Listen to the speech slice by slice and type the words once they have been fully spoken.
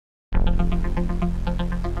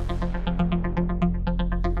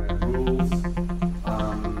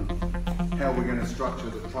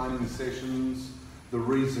training sessions, the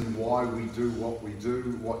reason why we do,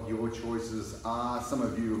 what your choices are. Some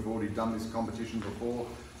of you have already done this competition before,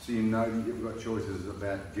 so you know that you've got choices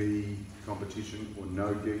about gi competition or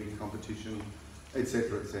no gi competition,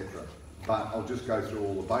 etc., etc. But I'll just go through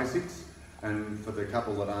all the basics, and for the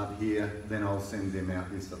couple that aren't here, then I'll send them out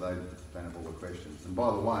this so they don't have all the questions. And by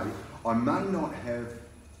the way, I may not have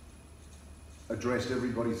addressed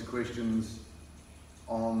everybody's questions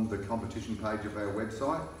on the competition page of our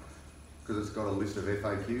website, because it's got a list of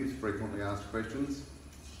FAQs, frequently asked questions,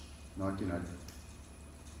 like, you know,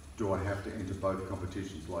 do I have to enter both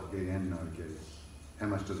competitions, like gi and no gi? How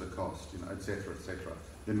much does it cost, you know, etc., etc.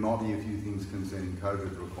 There might be a few things concerning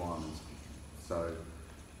COVID requirements. So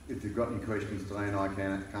if you've got any questions today and I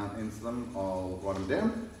can't answer them, I'll write them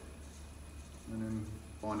down and then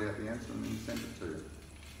find out the answer and then send it to you.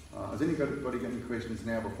 Has anybody got any questions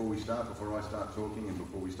now before I start talking and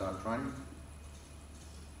before we start training?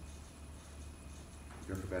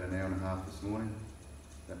 We've got about an hour and a half this morning.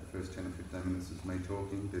 About the first 10 or 15 minutes is me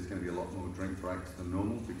talking. There's going to be a lot more drink breaks than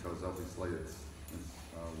normal because obviously it's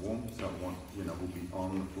warm, so we'll be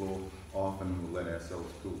on the floor off and we'll let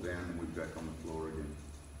ourselves cool down and we'll be back on the floor again.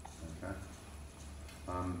 Okay.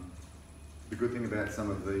 The good thing about some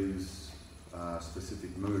of these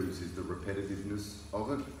specific moves is the repetitiveness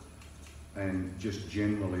of it, and just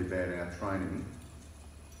generally about our training.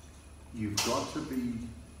 You've got to be,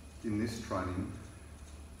 in this training,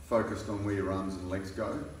 focused on where your arms and legs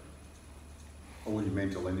go. All your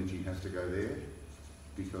mental energy has to go there,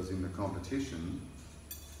 because in the competition,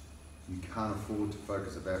 you can't afford to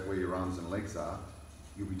focus about where your arms and legs are.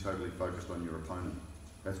 You'll be totally focused on your opponent.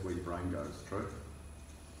 That's where your brain goes, true?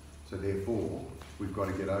 So therefore, we've got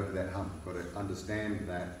to get over that hump. We've got to understand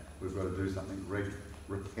that we've got to do something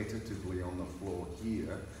repetitively on the floor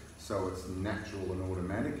here, so it's natural and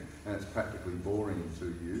automatic, and it's practically boring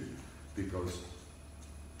to you, because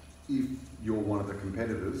if you're one of the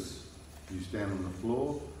competitors, you stand on the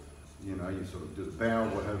floor, you know, you sort of do the bow,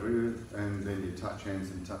 whatever, and then you touch hands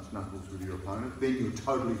and touch knuckles with your opponent, then you're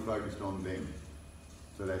totally focused on them.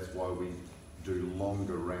 So that's why we do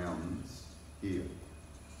longer rounds here.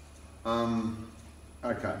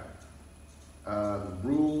 Okay. The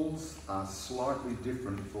rules are slightly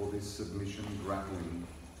different for this submission grappling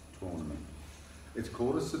tournament. It's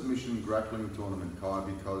called a submission grappling tournament, Kai,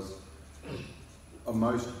 because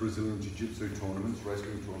most Brazilian Jiu Jitsu tournaments,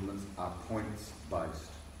 wrestling tournaments, are points based.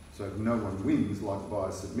 So if no one wins, like by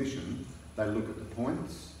a submission, they look at the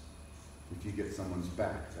points. If you get someone's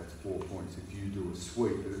back, that's 4 points. If you do a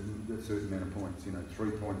sweep, there's a certain amount of points, you know,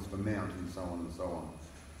 3 points for mount and so on and so on.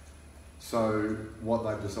 So what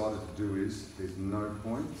they've decided to do is, there's no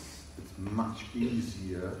points. It's much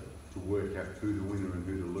easier to work out who the winner and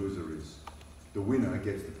who the loser is. The winner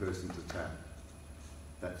gets the person to tap.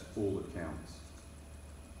 That's all that counts.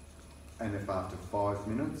 And if after 5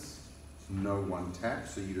 minutes, no one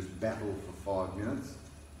taps, so you just battle for 5 minutes,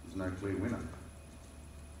 there's no clear winner.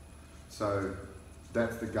 So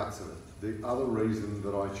that's the guts of it. The other reason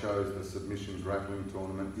that I chose the submission grappling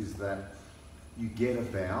tournament is that you get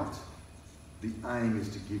about, the aim is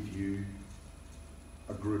to give you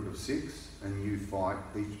a group of 6 and you fight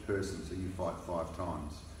each person, so you fight 5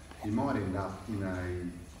 times. You might end up in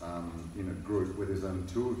a group where there's only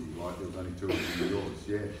 2 of you, like there was only 2 of you in yours,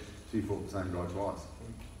 yeah. So you fought the same guy twice,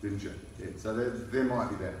 didn't you? Yeah. So there might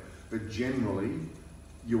be that. But generally,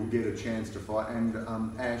 you'll get a chance to fight. And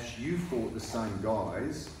Ash, you fought the same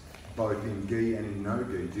guys, both in gi and in no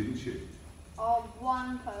gi, didn't you?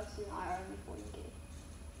 One person I only fought in gi.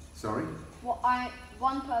 Sorry?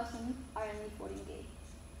 One person I only fought in gi.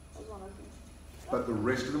 That was one of them. But the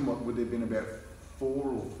rest of them, what would there have been, about 4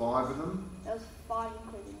 or 5 of them? There was 5,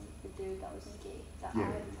 including the dude that was in gi, that Yeah. I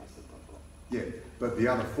hadn't wrestled before. Yeah, but the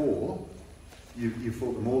other 4, you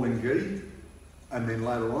fought them all in gi, and then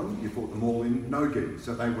later on you fought them all in no gi,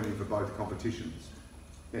 so they went in for both competitions.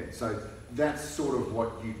 Yeah, so that's sort of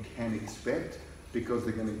what you can expect, because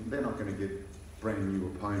they're not going to get brand new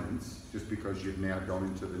opponents just because you've now gone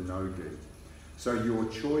into the no gi. So your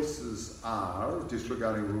choices are,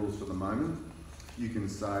 disregarding rules for the moment, you can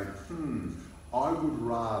say, I would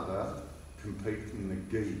rather compete in the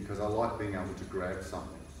gi because I like being able to grab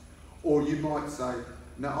something. Or you might say,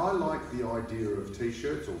 no, I like the idea of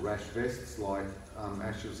t-shirts or rash vests like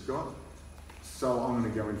Ash has got, so I'm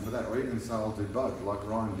going to go in for that. Or even say I'll do both, like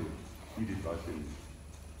Ryan did. You did both, didn't you?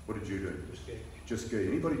 What did you do? Just gi. Just gi.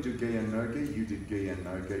 Anybody do gi and no gi? You did gi and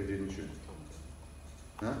no gi, didn't you?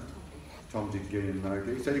 Huh? Tom did gi and no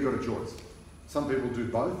gi. So you've got a choice. Some people do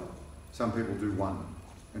both, some people do one.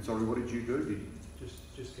 And sorry, what did you do?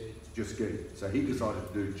 Just gi. Just gi. So he decided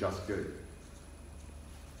to do just gi.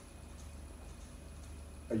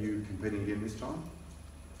 Are you competing again this time?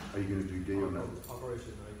 Are you going to do gi or not? I'll probably should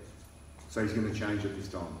know again. So he's going to change it this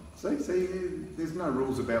time. See, there's no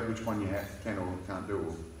rules about which one you can or can't do,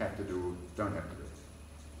 or have to do or don't have to do.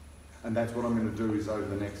 And that's what I'm going to do is over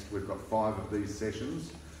the next, we've got 5 of these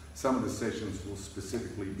sessions. Some of the sessions will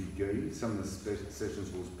specifically be gi, some of the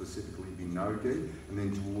sessions will specifically be no gi, and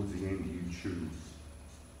then towards the end you choose.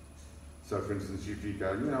 So for instance, if you go,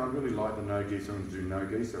 I really like the no gi, so I'm going to do no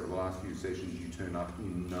gi, so at the last few sessions you turn up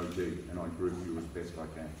in no gi, and I group you as best I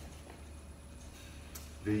can.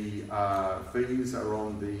 The fees are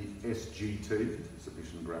on the SGT,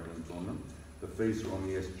 Submission Grappling Tournament. The fees are on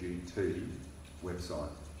the SGT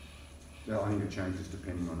website. Now, I think it changes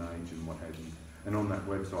depending on age and what have you. And on that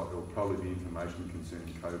website there will probably be information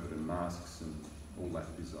concerning COVID and masks and all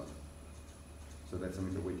that bizarre. So that's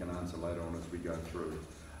something that we can answer later on as we go through.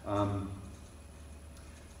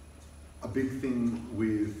 A big thing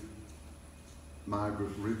with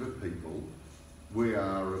Margaret River people, we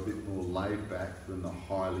are a bit more laid back than the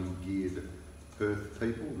highly geared Perth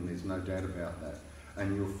people, and there's no doubt about that.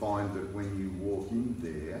 And you'll find that when you walk in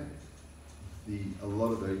there, a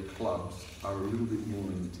lot of the clubs are a little bit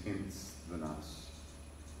more intense than us.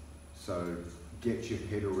 So get your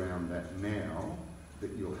head around that now,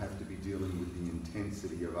 that you'll have to be dealing with the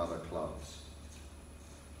intensity of other clubs.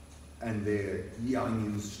 And they're yelling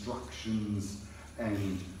instructions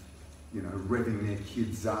and, revving their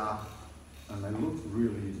kids up. And they look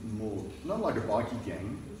really more, not like a bikie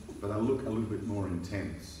gang, but they look a little bit more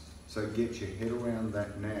intense. So get your head around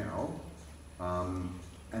that now,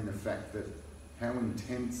 and the fact that how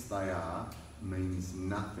intense they are means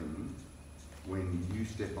nothing when you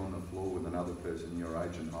step on the floor with another person your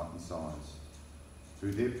age and height and size.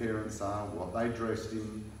 Who their parents are, what they dressed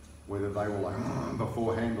in, whether they were like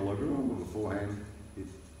beforehand or like beforehand, it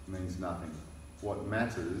means nothing. What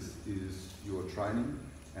matters is your training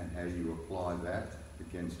and how you apply that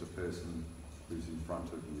against a person who's in front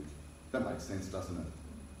of you. That makes sense, doesn't it?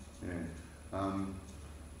 Yeah.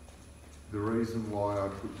 The reason why I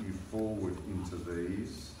put you forward into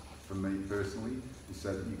these, for me personally, is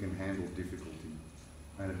so that you can handle difficulty,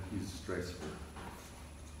 and it is stressful.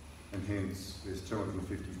 And hence, there's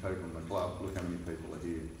 250 people in the club. Look how many people are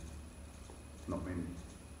here. Not many.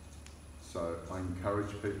 So I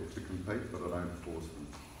encourage people to compete, but I don't force them.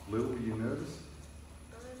 Lil, were you nervous?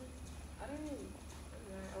 I don't know.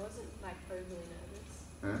 I wasn't like overly nervous.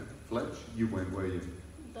 Yeah? Fletch, you weren't, were you?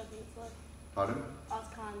 Don't think so. Pardon? I was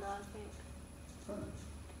kinda, I think. Oh.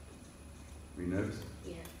 Were you nervous?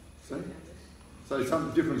 Yeah. See? Nervous. So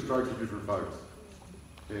some different strokes for different folks.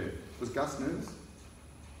 Yeah. Was Gus nervous?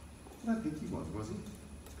 I don't think he was he?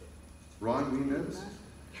 Ryan, were you nervous? No.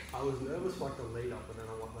 I was nervous like the lead up, and then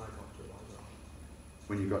I got to it.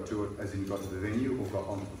 When you got to it, as in you got to the venue or got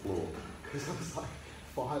onto the floor? Because it was like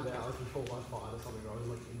 5 hours before my fight or something. I was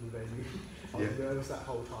like in the venue. I was nervous that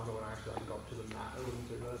whole time, but when I actually got to the mat, it wasn't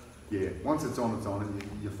too bad. Yeah, once it's on, and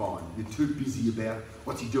you're fine. You're too busy about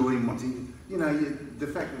what's he doing, the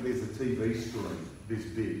fact that there's a TV screen this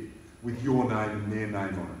big with your name and their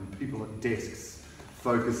name on it, and people at desks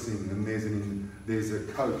focusing, and there's a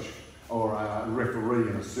coach or a referee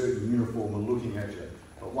in a certain uniform and looking at you.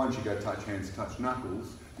 But once you go touch hands, touch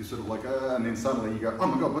knuckles, you're sort of like, and then suddenly you go, oh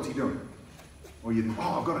my God, what's he doing? Or you think,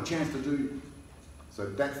 oh, I've got a chance to do. So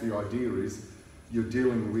that's the idea, is you're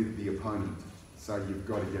dealing with the opponent. So you've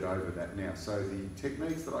got to get over that now. So the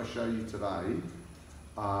techniques that I show you today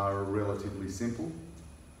are relatively simple,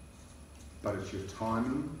 but it's your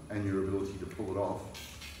timing and your ability to pull it off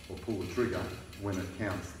or pull the trigger when it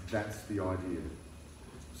counts. That's the idea.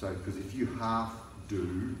 So, because if you half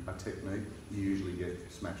do a technique, you usually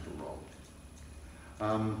get smashed or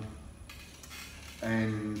rolled.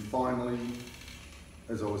 And finally,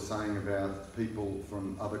 as I was saying about people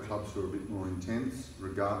from other clubs who are a bit more intense,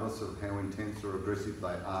 regardless of how intense or aggressive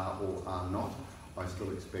they are or are not, I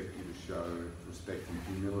still expect you to show respect and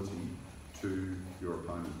humility to your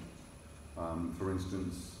opponent. For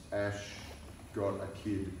instance, Ash got a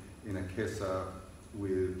kid in a Kessa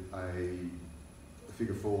with a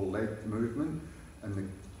figure 4 leg movement, and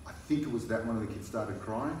I think it was that one of the kids started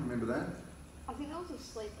crying. Remember that? I think I was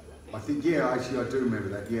asleep at that. I think, yeah, actually I do remember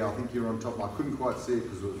that. Yeah, I think you're on top. I couldn't quite see it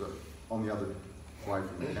because it was on the other way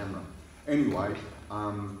from the camera. Anyway,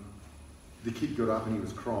 the kid got up and he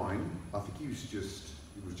was crying. I think it was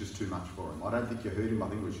just too much for him. I don't think you heard him. I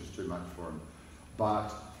think it was just too much for him.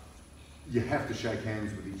 But you have to shake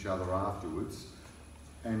hands with each other afterwards.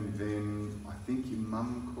 And then I think your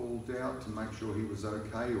mum called out to make sure he was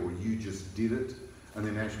okay, or you just did it. And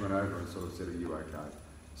then Ash went over and sort of said, are you okay?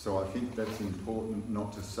 So I think that's important,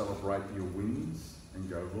 not to celebrate your wins and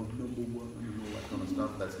go, well, number one, and all that kind of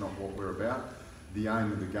stuff. That's not what we're about. The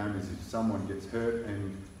aim of the game is if someone gets hurt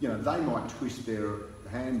and, you know, they might twist their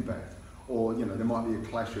hand back, or, you know, there might be a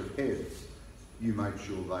clash of heads, you make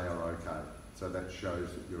sure they are okay. So that shows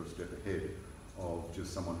that you're a step ahead of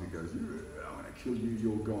just someone who goes, yeah, I'm going to kill you,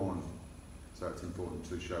 you're gone. So it's important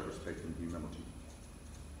to show respect and humility.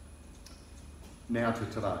 Now to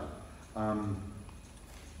today.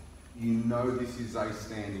 You know this is a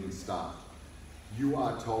standing start. You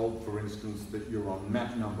are told, for instance, that you're on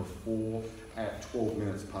mat number 4 at 12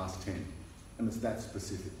 minutes past 10. And it's that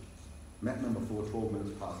specific. Mat number 4, 12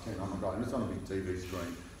 minutes past 10. Oh my God, and it's on a big TV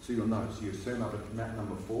screen. So you'll know. So you turn up at mat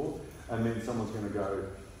number 4, and then someone's going to go,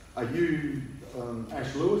 are you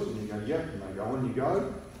Ash Lewis? And you go, yep. And they go, on you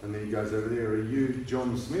go. And then he goes over there, are you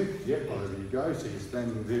John Smith? Yep, over you go. So you're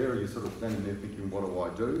standing there, you're sort of standing there thinking, what do I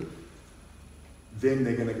do? Then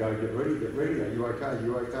they're going to go, get ready, are you okay, are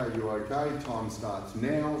you okay, are you okay? Time starts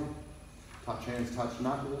now, touch hands, touch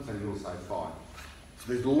knuckles, and you'll say 5. So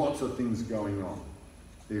there's lots of things going on.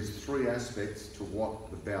 There's 3 aspects to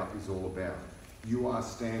what the bout is all about. You are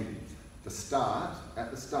standing. At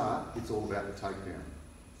the start, it's all about the takedown.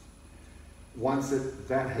 Once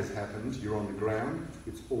that has happened, you're on the ground,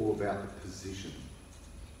 it's all about the position.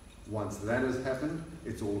 Once that has happened,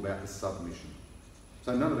 it's all about the submission.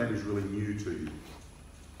 So none of that is really new to you.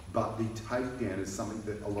 But the takedown is something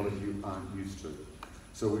that a lot of you aren't used to.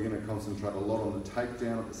 So we're going to concentrate a lot on the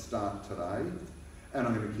takedown at the start today, and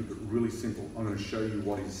I'm going to keep it really simple. I'm going to show you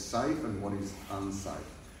what is safe and what is unsafe.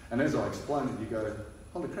 And as I explain it, you go,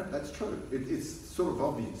 holy crap, that's true. It's sort of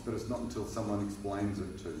obvious, but it's not until someone explains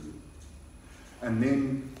it to you. And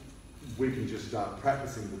then we can just start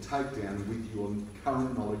practicing the takedown with your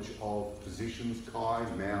current knowledge of positions, kai,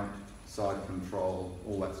 mount, side control,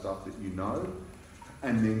 all that stuff that you know,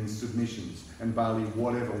 and then submissions. And Bailey,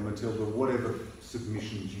 whatever, Matilda, whatever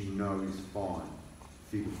submissions you know is fine.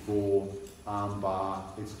 Figure 4, arm bar,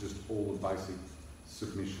 it's just all the basic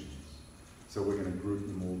submissions. So we're going to group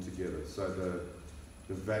them all together. So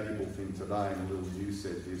the valuable thing today, and Lil, you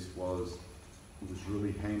said this, was it was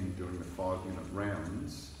really handy during the 5-minute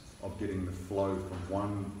rounds of getting the flow from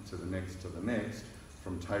one to the next,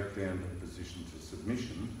 from takedown to position to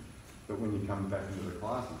submission. But when you come back into the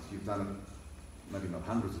classes, you've done it maybe not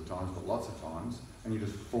hundreds of times, but lots of times, and you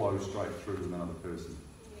just flow straight through with another person.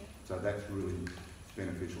 Yeah. So that's really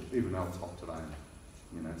beneficial, even though it's hot today.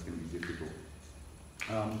 You know, it's going to be difficult.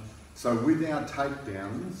 So with our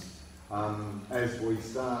takedowns, as we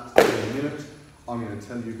start in a minute, I'm going to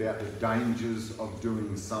tell you about the dangers of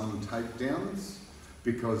doing some takedowns,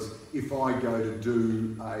 because if I go to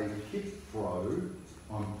do a hip throw,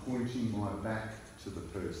 I'm pointing my back to the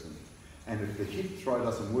person. And if the hip throw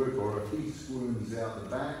doesn't work, or if he swoons out the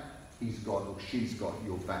back, he's got or she's got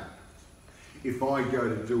your back. If I go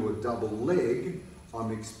to do a double leg,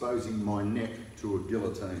 I'm exposing my neck to a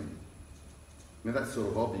guillotine. Now that's sort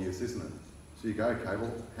of obvious, isn't it? So you go, okay,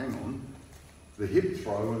 well, hang on. The hip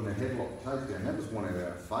throw and the headlock takedown, that was one of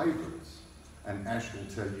our favourites. And Ash will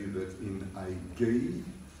tell you that in a gi,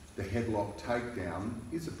 the headlock takedown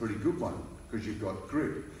is a pretty good one, because you've got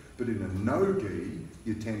grip. But in a no-gi,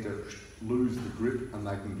 you tend to lose the grip and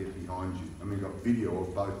they can get behind you. And we've got video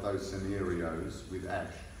of both those scenarios with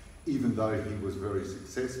Ash. Even though he was very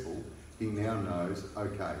successful, he now knows,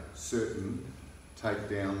 okay, certain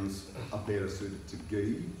takedowns are better suited to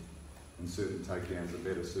gi, and certain takedowns are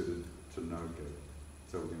better suited to no-gi.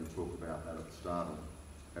 So we're going to talk about that at the start, and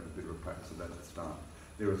have a bit of a practice of that at the start.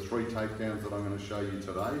 There are 3 takedowns that I'm going to show you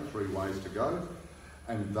today, 3 ways to go.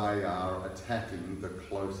 And they are attacking the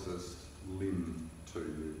closest limb to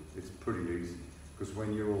you. It's pretty easy, because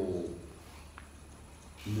when you're all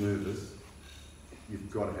nervous,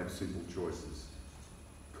 you've got to have simple choices.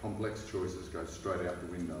 Complex choices go straight out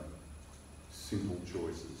the window. Simple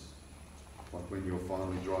choices. Like when you're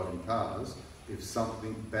finally driving cars, if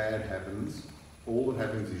something bad happens, all that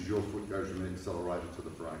happens is your foot goes from the accelerator to the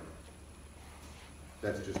brake.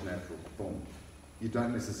 That's just natural. Boom. You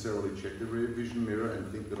don't necessarily check the rear vision mirror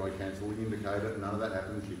and think that I cancel the indicator. None of that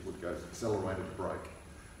happens. Your foot goes accelerator to brake,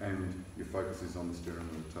 and your focus is on the steering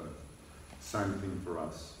wheel toe. Same thing for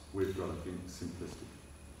us. We've got to think simplistic.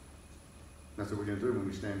 That's what we're going to do when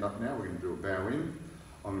we stand up now. We're going to do a bow in.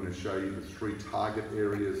 I'm going to show you the 3 target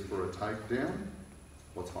areas for a takedown,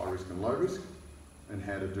 what's high risk and low risk, and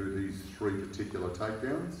how to do these 3 particular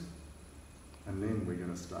takedowns. And then we're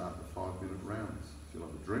going to start the 5-minute rounds. So you'll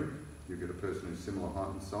have a drink. You get a person who's similar height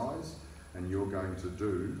and size, and you're going to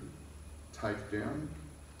do takedown,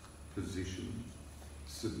 position,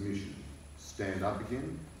 submission, stand up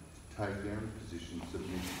again, takedown, position,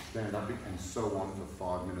 submission, stand up again, and so on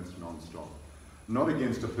for 5 minutes non-stop. Not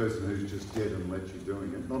against a person who's just dead and lets you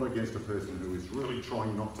doing it. Not against a person who is really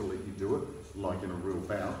trying not to let you do it, like in a real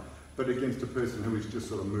bout, but against a person who is just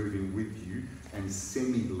sort of moving with you and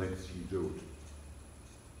semi-lets you do it.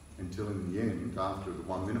 Until in the end, after the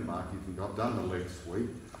 1 minute mark, you think, I've done the leg sweep,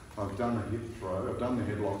 I've done a hip throw, I've done the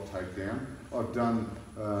headlock takedown, I've done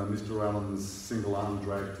Mr. Allen's single arm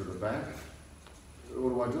drag to the back.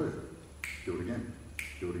 What do? Do it again.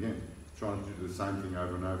 Do it again. Trying to do the same thing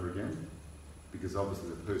over and over again. Because obviously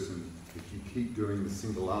the person, if you keep doing the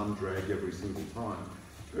single arm drag every single time,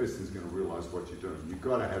 the person's going to realise what you're doing. You've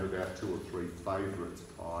got to have about 2 or 3 favourites,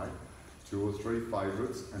 Pi. 2 or 3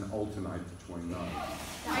 favourites and alternate between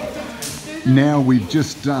those. Now we've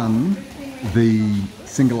just done the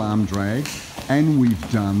single arm drag and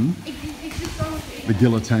we've done the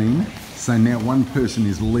guillotine. So now one person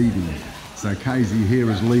is leading. So Casey here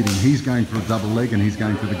is leading. He's going for a double leg and he's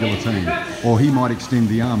going for the guillotine. Or he might extend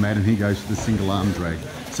the arm out and he goes for the single arm drag.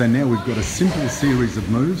 So now we've got a simple series of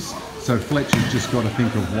moves. So Fletcher's just got to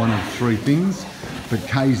think of 1 of 3 things, but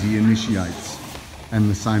Casey initiates. And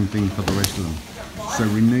the same thing for the rest of them. So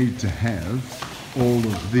we need to have all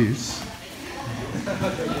of this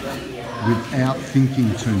without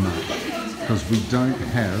thinking too much, because we don't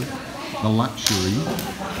have the luxury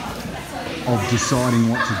of deciding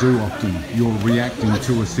what to do often. You're reacting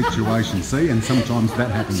to a situation, see, and sometimes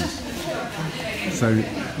that happens. So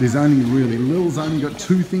there's only really, Lil's only got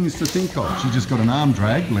 2 things to think of. She just got an arm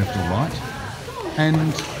drag, left or right, and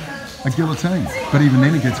a guillotine. But even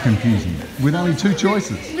then it gets confusing with only 2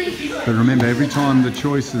 choices. But remember, every time the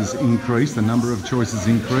choices increase, the number of choices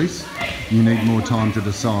increase, you need more time to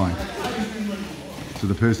decide. So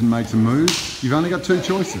the person makes a move, you've only got 2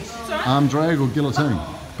 choices, arm drag or guillotine.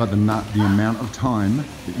 But the amount of time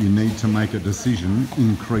that you need to make a decision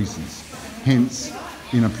increases. Hence,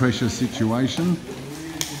 in a pressure situation,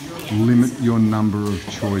 limit your number of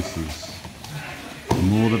choices. The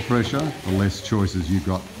more the pressure, the less choices you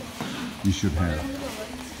should have.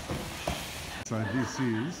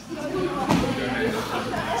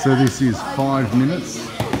 So this is 5 minutes.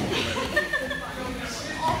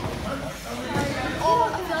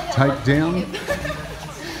 Take down.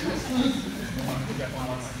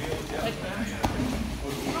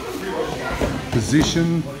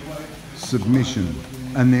 Position, submission,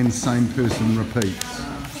 and then same person repeats.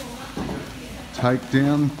 Take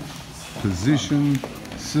down, position,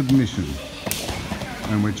 submission.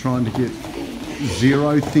 And we're trying to get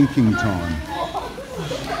 0 thinking time.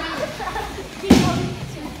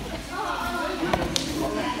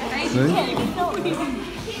 See?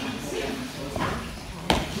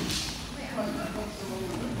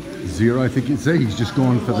 Zero thinking. See, he's just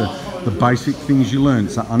gone for the basic things you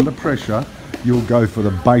learned. So under pressure, you'll go for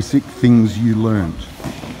the basic things you learned.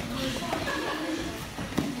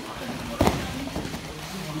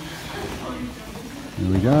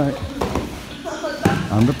 There we go.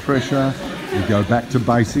 Under pressure, you go back to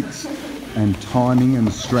basics, and timing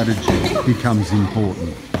and strategy becomes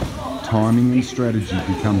important. Timing and strategy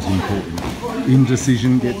becomes important.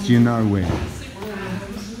 Indecision gets you nowhere.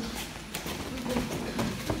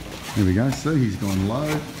 Here we go. See, he's gone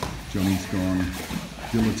low, Johnny's gone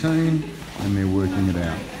guillotine, and they're working it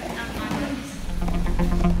out.